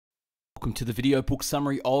Welcome to the video book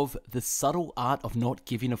summary of The Subtle Art of Not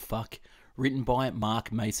Giving a Fuck, written by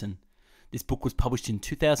Mark Manson. This book was published in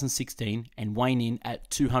 2016 and weighing in at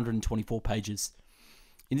 224 pages.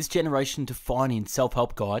 In this generation-defining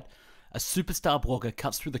self-help guide, a superstar blogger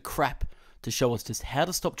cuts through the crap to show us just how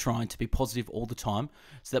to stop trying to be positive all the time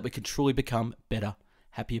so that we can truly become better,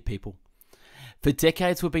 happier people. For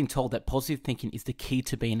decades, we've been told that positive thinking is the key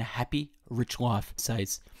to being a happy, rich life,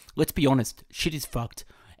 says. Let's be honest, shit is fucked,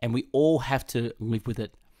 and we all have to live with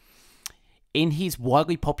it. In his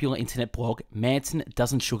widely popular internet blog, Manson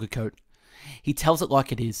doesn't sugarcoat. He tells it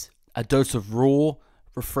like it is, a dose of raw,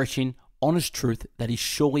 refreshing, honest truth that is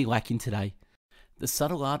surely lacking today. The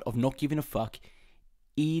subtle art of not giving a fuck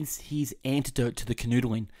is his antidote to the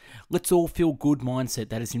canoodling, let's all feel good mindset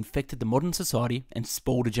that has infected the modern society and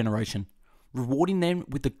spoiled a generation, rewarding them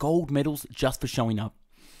with the gold medals just for showing up.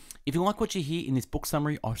 If you like what you hear in this book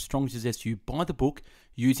summary, I strongly suggest you buy the book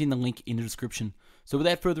using the link in the description. So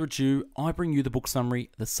without further ado, I bring you the book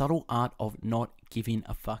summary, The Subtle Art of Not Giving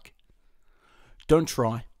a Fuck. Don't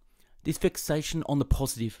try. This fixation on the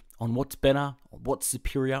positive, on what's better, on what's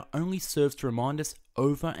superior, only serves to remind us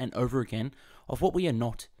over and over again of what we are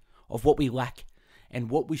not, of what we lack,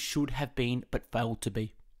 and what we should have been but failed to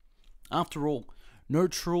be. After all, no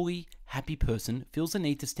truly happy person feels the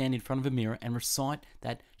need to stand in front of a mirror and recite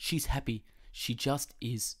that she's happy, she just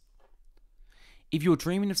is. If you're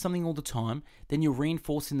dreaming of something all the time, then you're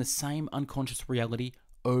reinforcing the same unconscious reality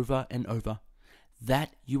over and over,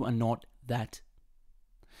 that you are not that.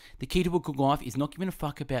 The key to a good life is not giving a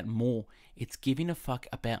fuck about more, it's giving a fuck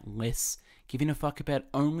about less, giving a fuck about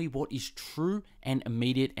only what is true and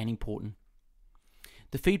immediate and important.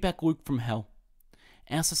 The feedback loop from hell.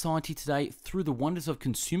 Our society today, through the wonders of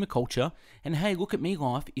consumer culture, and hey, look at me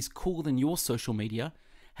life is cooler than your social media,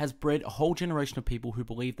 has bred a whole generation of people who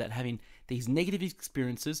believe that having these negative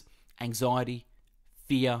experiences, anxiety,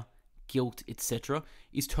 fear, guilt, etc.,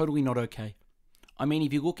 is totally not okay. I mean,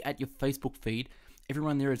 if you look at your Facebook feed,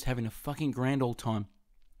 everyone there is having a fucking grand old time.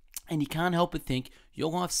 And you can't help but think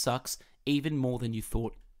your life sucks even more than you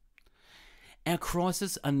thought. Our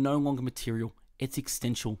crises are no longer material, it's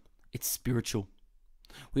existential, it's spiritual.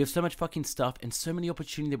 We have so much fucking stuff and so many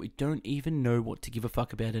opportunity that we don't even know what to give a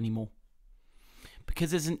fuck about anymore.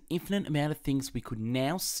 Because there's an infinite amount of things we could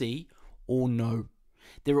now see or know.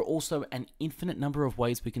 There are also an infinite number of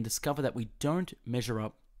ways we can discover that we don't measure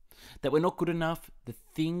up, that we're not good enough, that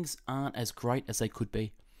things aren't as great as they could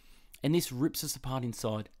be. And this rips us apart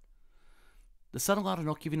inside. The subtle art of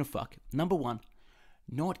not giving a fuck. Number one,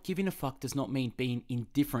 not giving a fuck does not mean being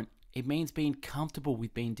indifferent. It means being comfortable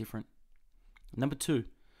with being different. Number two,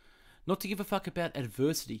 not to give a fuck about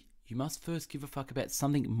adversity. You must first give a fuck about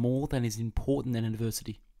something more than is important than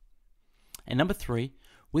adversity. And number three,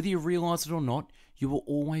 whether you realize it or not, you are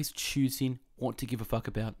always choosing what to give a fuck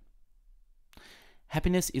about.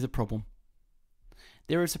 Happiness is a problem.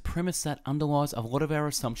 There is a premise that underlies a lot of our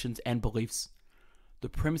assumptions and beliefs. The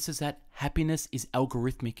premise is that happiness is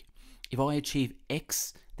algorithmic. If I achieve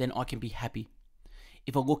X, then I can be happy.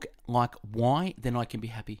 If I look like Y, then I can be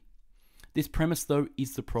happy. This premise, though,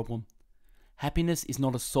 is the problem. Happiness is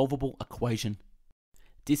not a solvable equation.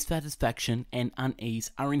 Dissatisfaction and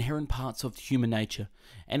unease are inherent parts of human nature,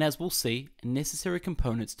 and as we'll see, necessary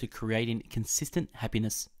components to creating consistent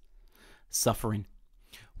happiness. Suffering.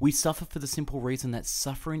 We suffer for the simple reason that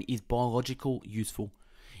suffering is biological useful.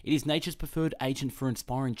 It is nature's preferred agent for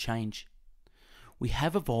inspiring change. We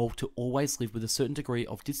have evolved to always live with a certain degree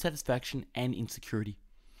of dissatisfaction and insecurity.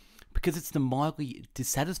 Because it's the mildly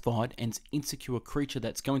dissatisfied and insecure creature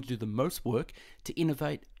that's going to do the most work to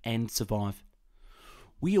innovate and survive.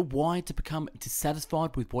 We are wired to become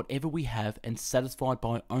dissatisfied with whatever we have and satisfied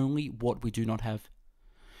by only what we do not have.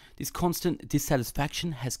 This constant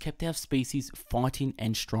dissatisfaction has kept our species fighting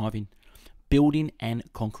and striving, building and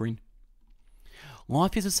conquering.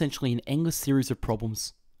 Life is essentially an endless series of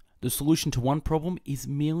problems. The solution to one problem is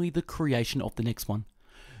merely the creation of the next one.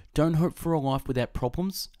 Don't hope for a life without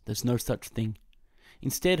problems, there's no such thing.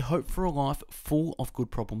 Instead, hope for a life full of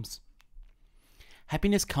good problems.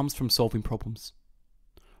 Happiness comes from solving problems.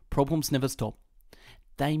 Problems never stop.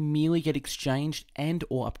 They merely get exchanged and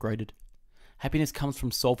or upgraded. Happiness comes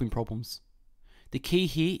from solving problems. The key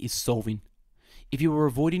here is solving. If you are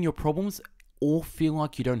avoiding your problems or feel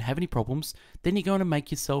like you don't have any problems, then you're going to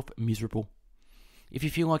make yourself miserable. If you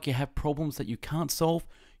feel like you have problems that you can't solve,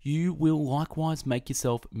 you will likewise make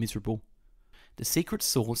yourself miserable. The secret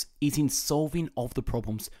sauce is in solving of the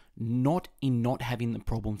problems, not in not having the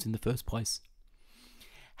problems in the first place.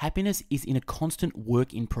 Happiness is in a constant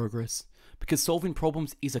work in progress. Because solving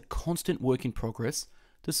problems is a constant work in progress,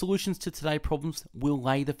 The solutions to today's problems will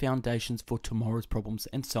lay the foundations for tomorrow's problems,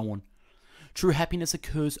 and so on. True happiness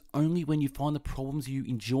occurs only when you find the problems you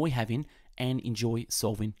enjoy having and enjoy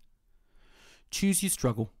solving. Choose your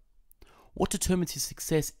struggle. What determines your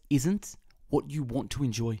success isn't what you want to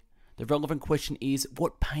enjoy. The relevant question is,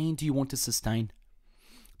 what pain do you want to sustain?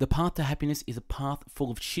 The path to happiness is a path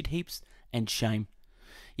full of shit heaps and shame.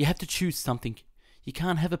 You have to choose something. You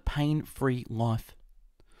can't have a pain-free life.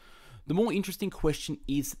 The more interesting question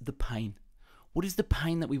is the pain. What is the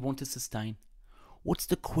pain that we want to sustain? What's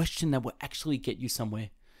the question that will actually get you somewhere,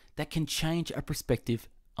 that can change a perspective,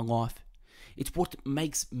 a life? It's what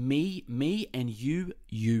makes me, and you,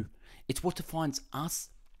 you. It's what defines us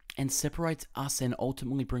and separates us and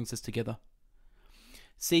ultimately brings us together.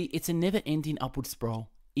 See, it's a never-ending upward spiral.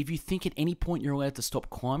 If you think at any point you're allowed to stop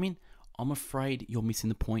climbing, I'm afraid you're missing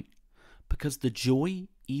the point, because the joy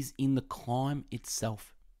is in the climb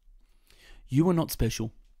itself. You are not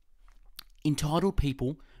special. Entitled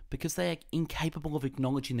people, because they are incapable of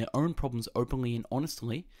acknowledging their own problems openly and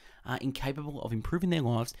honestly, are incapable of improving their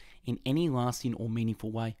lives in any lasting or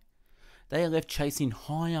meaningful way. They are left chasing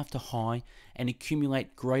high after high and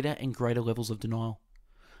accumulate greater and greater levels of denial.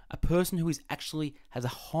 A person who actually has a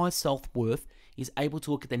high self-worth is able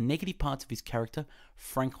to look at the negative parts of his character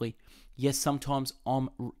frankly. Yes, sometimes I'm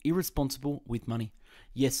irresponsible with money.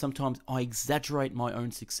 Yes, sometimes I exaggerate my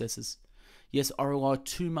own successes. Yes, I rely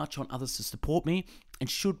too much on others to support me and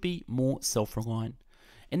should be more self-reliant,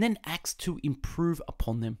 and then acts to improve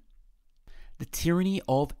upon them. The tyranny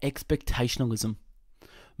of expectationalism.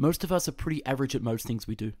 Most of us are pretty average at most things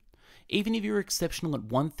we do. Even if you're exceptional at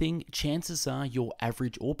one thing, chances are you're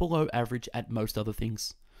average or below average at most other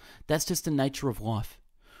things. That's just the nature of life.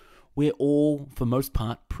 We're all, for most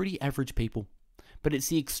part, pretty average people, but it's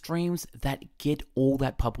the extremes that get all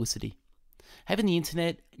that publicity. Having the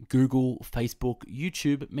internet, Google, Facebook,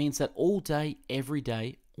 YouTube means that all day, every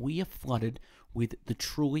day, we are flooded with the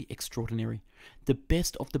truly extraordinary, the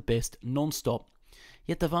best of the best, non-stop.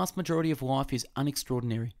 Yet the vast majority of life is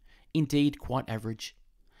unextraordinary, indeed quite average.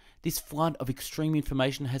 This flood of extreme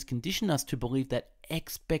information has conditioned us to believe that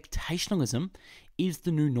expectationalism is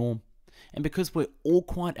the new norm. And because we're all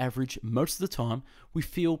quite average most of the time, we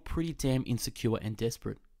feel pretty damn insecure and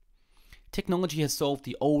desperate. Technology has solved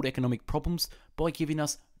the old economic problems by giving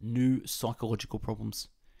us new psychological problems.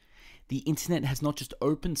 The internet has not just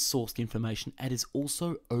open-sourced information, it has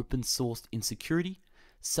also open-sourced insecurity,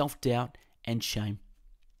 self-doubt, and shame.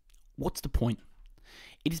 What's the point?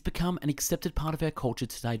 It has become an accepted part of our culture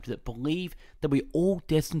today that believe that we're all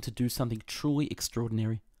destined to do something truly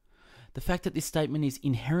extraordinary. The fact that this statement is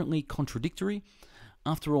inherently contradictory.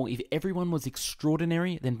 After all, if everyone was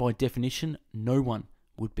extraordinary, then by definition, no one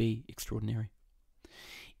would be extraordinary,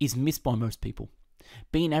 is missed by most people.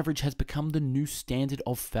 Being average has become the new standard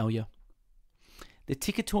of failure. The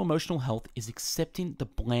ticket to emotional health is accepting the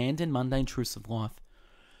bland and mundane truths of life.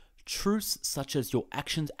 Truths such as your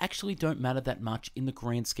actions actually don't matter that much in the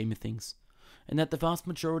grand scheme of things, and that the vast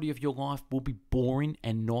majority of your life will be boring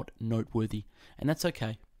and not noteworthy, and that's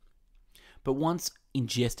okay. But once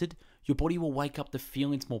ingested, your body will wake up to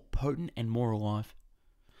feelings more potent and more alive.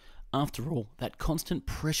 After all, that constant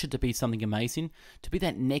pressure to be something amazing, to be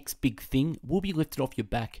that next big thing, will be lifted off your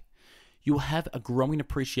back. You will have a growing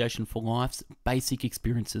appreciation for life's basic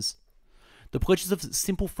experiences. The pleasures of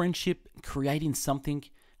simple friendship, creating something,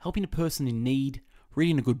 helping a person in need,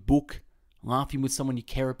 reading a good book, laughing with someone you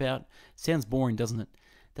care about. Sounds boring, doesn't it?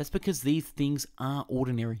 That's because these things are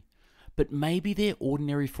ordinary. But maybe they're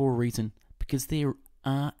ordinary for a reason, because they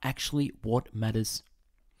are actually what matters.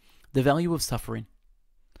 The value of suffering.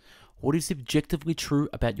 What is objectively true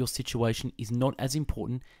about your situation is not as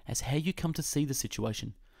important as how you come to see the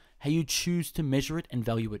situation, how you choose to measure it and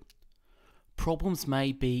value it. Problems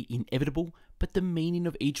may be inevitable, but the meaning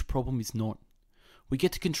of each problem is not. We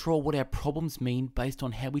get to control what our problems mean based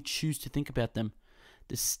on how we choose to think about them,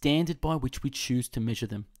 the standard by which we choose to measure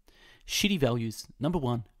them. Shitty values. Number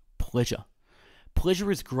 1, pleasure. Pleasure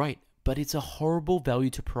is great, but it's a horrible value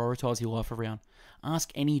to prioritize your life around.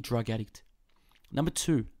 Ask any drug addict. Number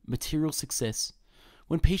 2, material success.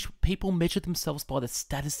 When people measure themselves by the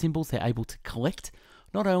status symbols they're able to collect,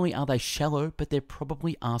 not only are they shallow, but they're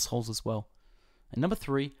probably assholes as well. And number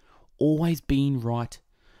 3, always being right.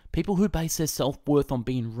 People who base their self-worth on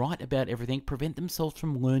being right about everything prevent themselves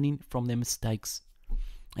from learning from their mistakes.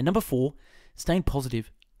 And number 4, staying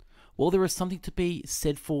positive. While there is something to be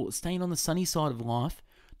said for staying on the sunny side of life,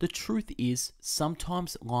 the truth is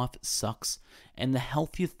sometimes life sucks, and the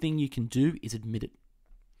healthiest thing you can do is admit it.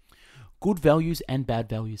 Good values and bad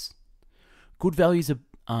values. Good values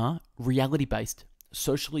are reality-based,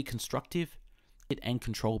 socially constructive, and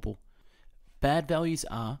controllable. Bad values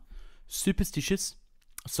are superstitious,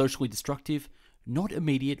 socially destructive, not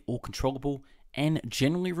immediate or controllable, and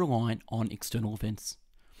generally reliant on external events.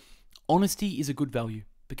 Honesty is a good value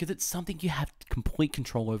because it's something you have complete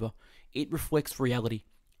control over. It reflects reality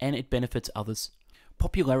and it benefits others.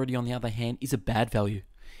 Popularity, on the other hand, is a bad value.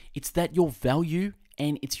 It's that your value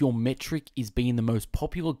and it's your metric is being the most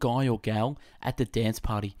popular guy or gal at the dance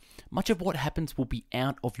party. Much of what happens will be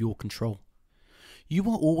out of your control. You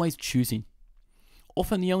are always choosing.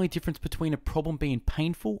 Often the only difference between a problem being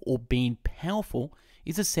painful or being powerful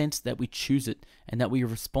is a sense that we choose it and that we are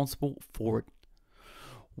responsible for it.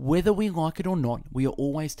 Whether we like it or not, we are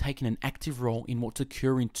always taking an active role in what's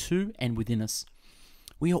occurring to and within us.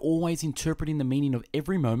 We are always interpreting the meaning of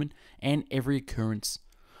every moment and every occurrence.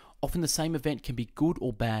 Often the same event can be good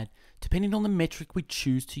or bad, depending on the metric we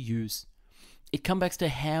choose to use. It comes back to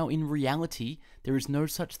how, in reality, there is no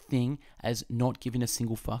such thing as not giving a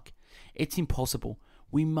single fuck. It's impossible.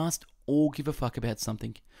 We must all give a fuck about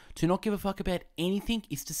something. To not give a fuck about anything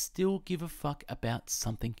is to still give a fuck about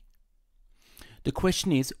something. The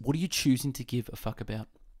question is, what are you choosing to give a fuck about?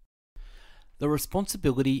 The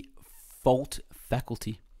responsibility fault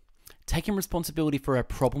faculty. Taking responsibility for our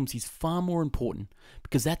problems is far more important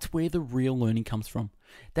because that's where the real learning comes from.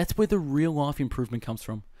 That's where the real life improvement comes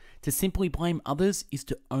from. To simply blame others is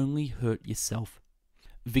to only hurt yourself.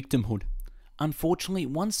 Victimhood. Unfortunately,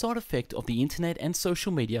 one side effect of the internet and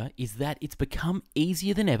social media is that it's become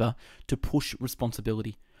easier than ever to push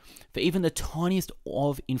responsibility for even the tiniest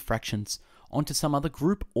of infractions onto some other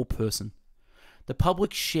group or person. The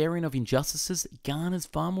public sharing of injustices garners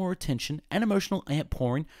far more attention and emotional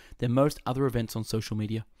outpouring than most other events on social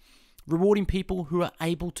media, rewarding people who are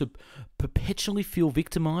able to perpetually feel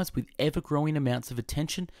victimized with ever-growing amounts of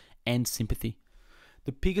attention and sympathy.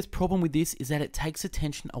 The biggest problem with this is that it takes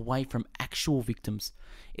attention away from actual victims.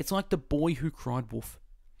 It's like the boy who cried wolf.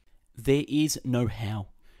 There is no how.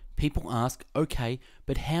 People ask, okay,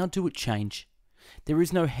 but how do it change? There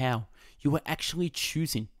is no how. You are actually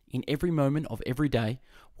choosing in every moment of every day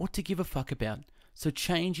what to give a fuck about. So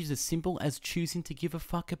change is as simple as choosing to give a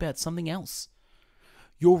fuck about something else.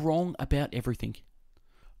 You're wrong about everything.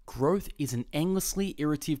 Growth is an endlessly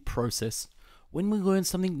iterative process. When we learn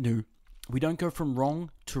something new, we don't go from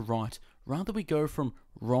wrong to right. Rather, we go from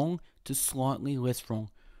wrong to slightly less wrong.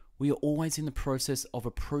 We are always in the process of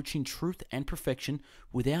approaching truth and perfection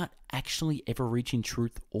without actually ever reaching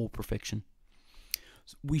truth or perfection.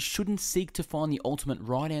 We shouldn't seek to find the ultimate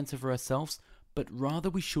right answer for ourselves, but rather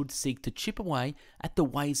we should seek to chip away at the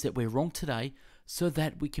ways that we're wrong today so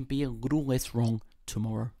that we can be a little less wrong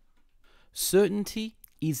tomorrow. Certainty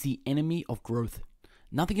is the enemy of growth.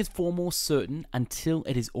 Nothing is far more certain until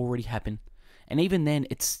it has already happened, and even then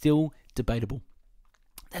it's still debatable.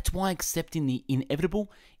 That's why accepting the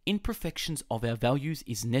inevitable imperfections of our values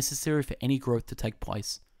is necessary for any growth to take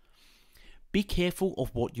place. Be careful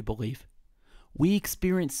of what you believe. We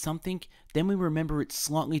experience something, then we remember it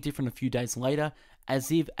slightly different a few days later, as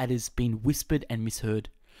if it has been whispered and misheard.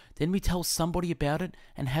 Then we tell somebody about it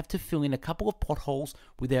and have to fill in a couple of potholes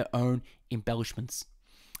with our own embellishments.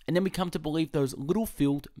 And then we come to believe those little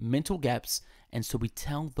filled mental gaps, and so we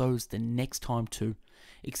tell those the next time too,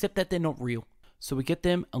 except that they're not real, so we get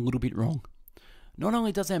them a little bit wrong. Not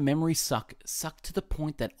only does our memory suck to the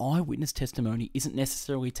point that eyewitness testimony isn't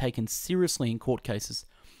necessarily taken seriously in court cases,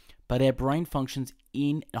 but our brain functions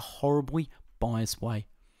in a horribly biased way.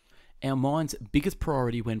 Our mind's biggest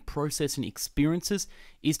priority when processing experiences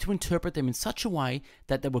is to interpret them in such a way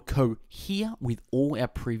that they will cohere with all our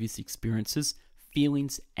previous experiences,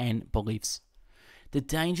 feelings, and beliefs. The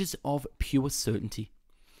dangers of pure certainty.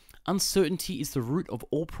 Uncertainty is the root of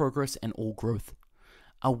all progress and all growth.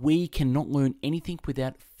 We cannot learn anything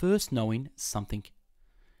without first knowing something.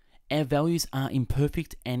 Our values are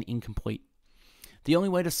imperfect and incomplete. The only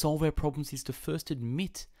way to solve our problems is to first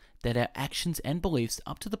admit that our actions and beliefs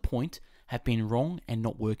up to the point have been wrong and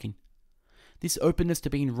not working. This openness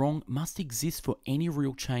to being wrong must exist for any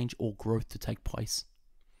real change or growth to take place.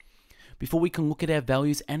 Before we can look at our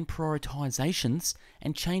values and prioritizations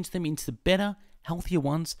and change them into better, healthier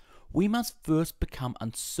ones, we must first become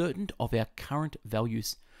uncertain of our current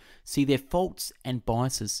values, see their faults and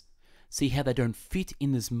biases, see how they don't fit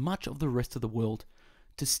in as much of the rest of the world,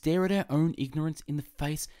 to stare at our own ignorance in the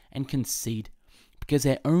face and concede, because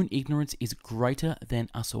our own ignorance is greater than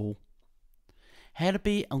us all. How to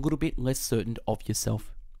be a little bit less certain of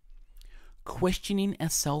yourself. Questioning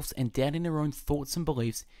ourselves and doubting our own thoughts and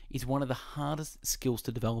beliefs is one of the hardest skills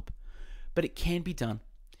to develop, but it can be done.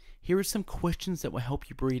 Here are some questions that will help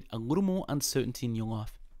you breed a little more uncertainty in your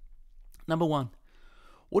life. Number 1,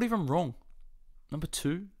 what if I'm wrong? Number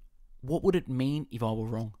 2, what would it mean if I were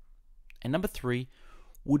wrong? And number 3,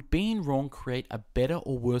 would being wrong create a better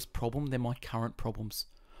or worse problem than my current problems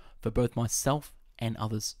for both myself and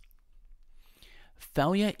others?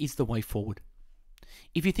 Failure is the way forward.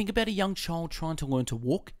 If you think about a young child trying to learn to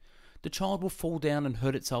walk, the child will fall down and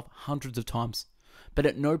hurt itself hundreds of times. But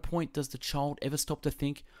at no point does the child ever stop to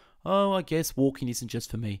think, oh, I guess walking isn't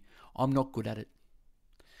just for me. I'm not good at it.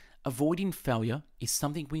 Avoiding failure is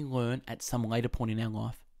something we learn at some later point in our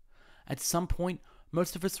life. At some point,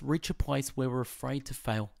 most of us reach a place where we're afraid to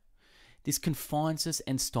fail. This confines us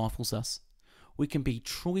and stifles us. We can be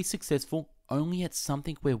truly successful only at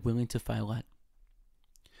something we're willing to fail at.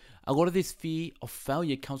 A lot of this fear of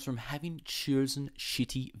failure comes from having chosen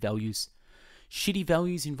shitty values. Shitty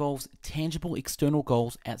values involves tangible external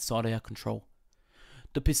goals outside our control.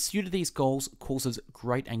 The pursuit of these goals causes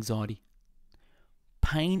great anxiety.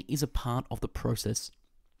 Pain is a part of the process.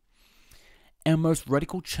 Our most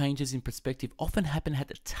radical changes in perspective often happen at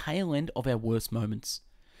the tail end of our worst moments.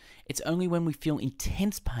 It's only when we feel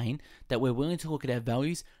intense pain that we're willing to look at our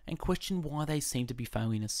values and question why they seem to be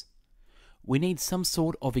failing us. We need some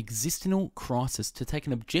sort of existential crisis to take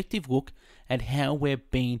an objective look at how we're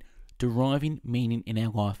been deriving meaning in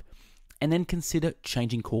our life, and then consider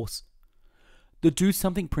changing course. The do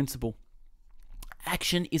something principle.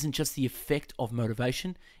 Action isn't just the effect of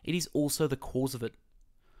motivation, it is also the cause of it.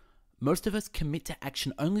 Most of us commit to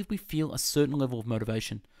action only if we feel a certain level of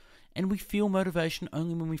motivation, and we feel motivation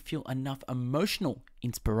only when we feel enough emotional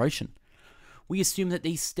inspiration. We assume that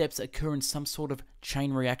these steps occur in some sort of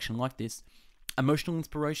chain reaction like this. Emotional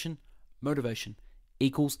inspiration, motivation,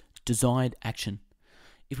 equals desired action.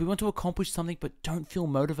 If we want to accomplish something but don't feel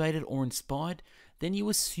motivated or inspired, then you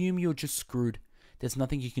assume you're just screwed. There's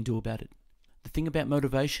nothing you can do about it. The thing about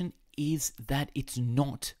motivation is that it's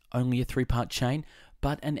not only a 3-part chain,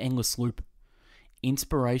 but an endless loop.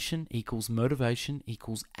 Inspiration equals motivation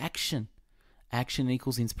equals action. Action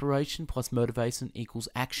equals inspiration plus motivation equals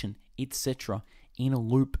action, etc. in a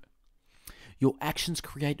loop. Your actions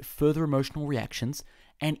create further emotional reactions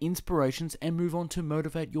and inspirations and move on to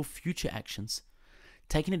motivate your future actions.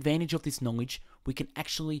 Taking advantage of this knowledge, we can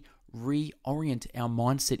actually reorient our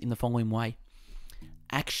mindset in the following way.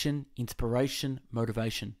 Action, inspiration,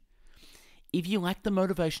 motivation. If you lack the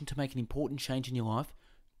motivation to make an important change in your life,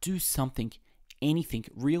 do something, anything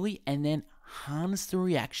really, and then harness the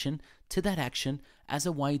reaction to that action as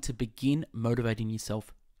a way to begin motivating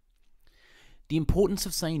yourself. The importance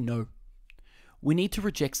of saying no. We need to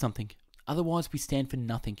reject something, otherwise we stand for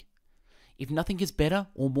nothing. If nothing is better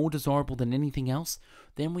or more desirable than anything else,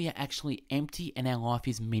 then we are actually empty and our life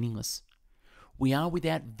is meaningless. We are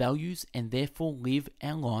without values and therefore live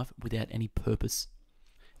our life without any purpose.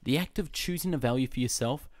 The act of choosing a value for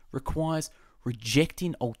yourself requires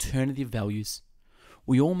rejecting alternative values.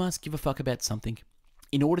 We all must give a fuck about something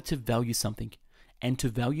in order to value something. And to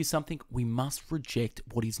value something, we must reject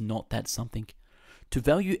what is not that something. To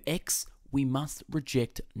value X, we must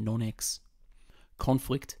reject non-X.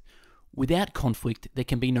 Conflict. Without conflict, there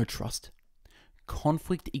can be no trust.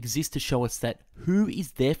 Conflict exists to show us that who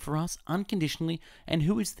is there for us unconditionally and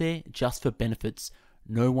who is there just for benefits.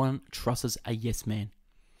 No one trusts a yes man.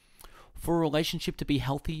 For a relationship to be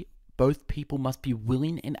healthy, both people must be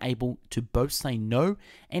willing and able to both say no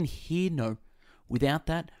and hear no. Without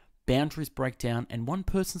that, boundaries break down and one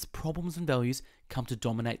person's problems and values come to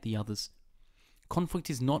dominate the others. Conflict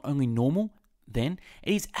is not only normal, then,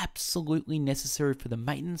 it is absolutely necessary for the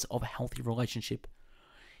maintenance of a healthy relationship.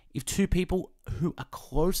 If two people who are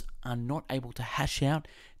close are not able to hash out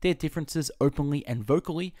their differences openly and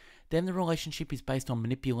vocally, then the relationship is based on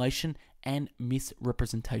manipulation and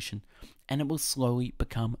misrepresentation, and it will slowly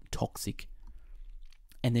become toxic.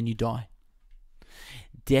 And then you die.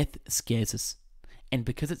 Death scares us, and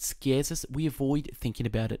because it scares us, we avoid thinking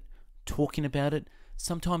about it, talking about it,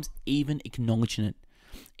 sometimes even acknowledging it,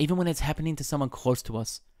 even when it's happening to someone close to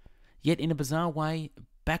us. Yet in a bizarre way,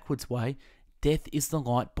 backwards way, death is the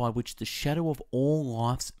light by which the shadow of all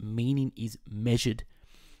life's meaning is measured.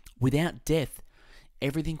 Without death,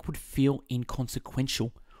 everything would feel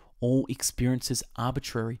inconsequential, all experiences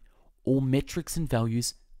arbitrary, all metrics and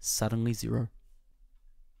values suddenly zero.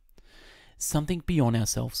 Something beyond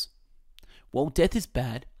ourselves. While death is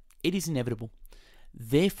bad, it is inevitable.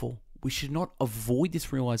 Therefore, we should not avoid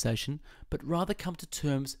this realization, but rather come to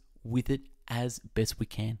terms with it as best we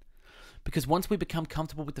can. Because once we become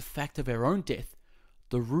comfortable with the fact of our own death,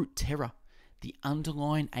 the root terror, the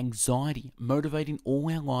underlying anxiety motivating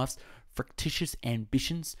all our life's fractious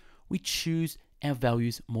ambitions, we choose our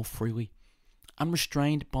values more freely,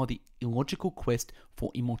 unrestrained by the illogical quest for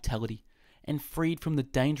immortality, and freed from the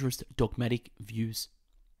dangerous dogmatic views.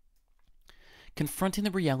 Confronting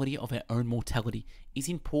the reality of our own mortality is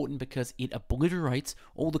important because it obliterates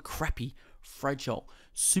all the crappy, fragile,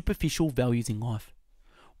 superficial values in life.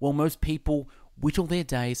 While most people whittle their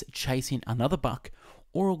days chasing another buck,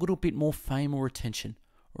 or a little bit more fame or attention,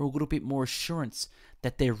 or a little bit more assurance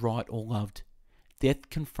that they're right or loved, death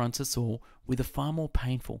confronts us all with a far more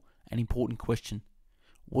painful and important question.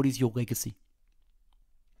 What is your legacy?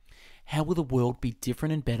 How will the world be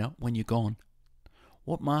different and better when you're gone?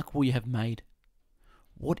 What mark will you have made?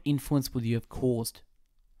 What influence will you have caused?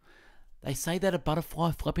 They say that a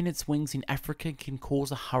butterfly flapping its wings in Africa can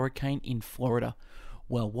cause a hurricane in Florida.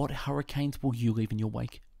 Well, what hurricanes will you leave in your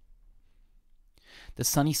wake? The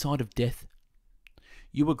sunny side of death.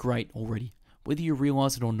 You were great already, whether you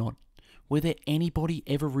realize it or not, whether anybody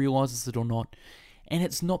ever realizes it or not. And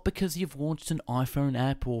it's not because you've launched an iPhone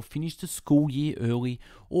app or finished a school year early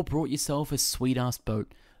or brought yourself a sweet-ass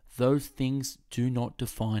boat. Those things do not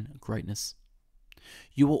define greatness.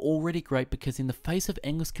 You are already great because in the face of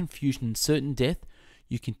endless confusion and certain death,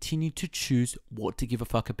 you continue to choose what to give a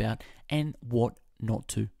fuck about and what not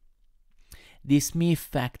to. This mere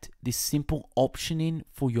fact, this simple optioning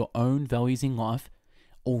for your own values in life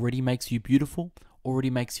already makes you beautiful,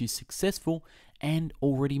 already makes you successful, and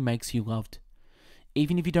already makes you loved.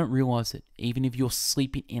 Even if you don't realize it, even if you're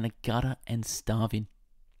sleeping in a gutter and starving,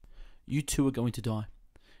 you too are going to die.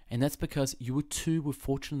 And that's because you too were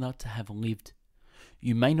fortunate enough to have lived.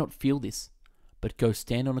 You may not feel this, but go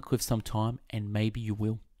stand on a cliff sometime and maybe you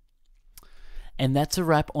will. And that's a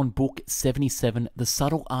wrap on book 77, The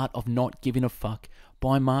Subtle Art of Not Giving a Fuck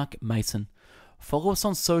by Mark Mason. Follow us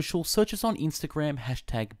on social, search us on Instagram,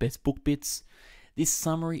 #bestbookbits. This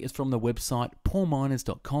summary is from the website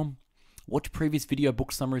paulminers.com. Watch previous video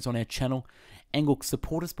book summaries on our channel, and look,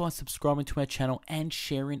 support us by subscribing to our channel and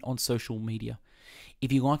sharing on social media.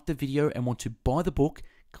 If you liked the video and want to buy the book,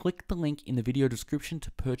 click the link in the video description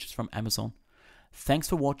to purchase from Amazon. Thanks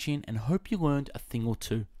for watching and hope you learned a thing or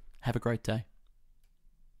two. Have a great day.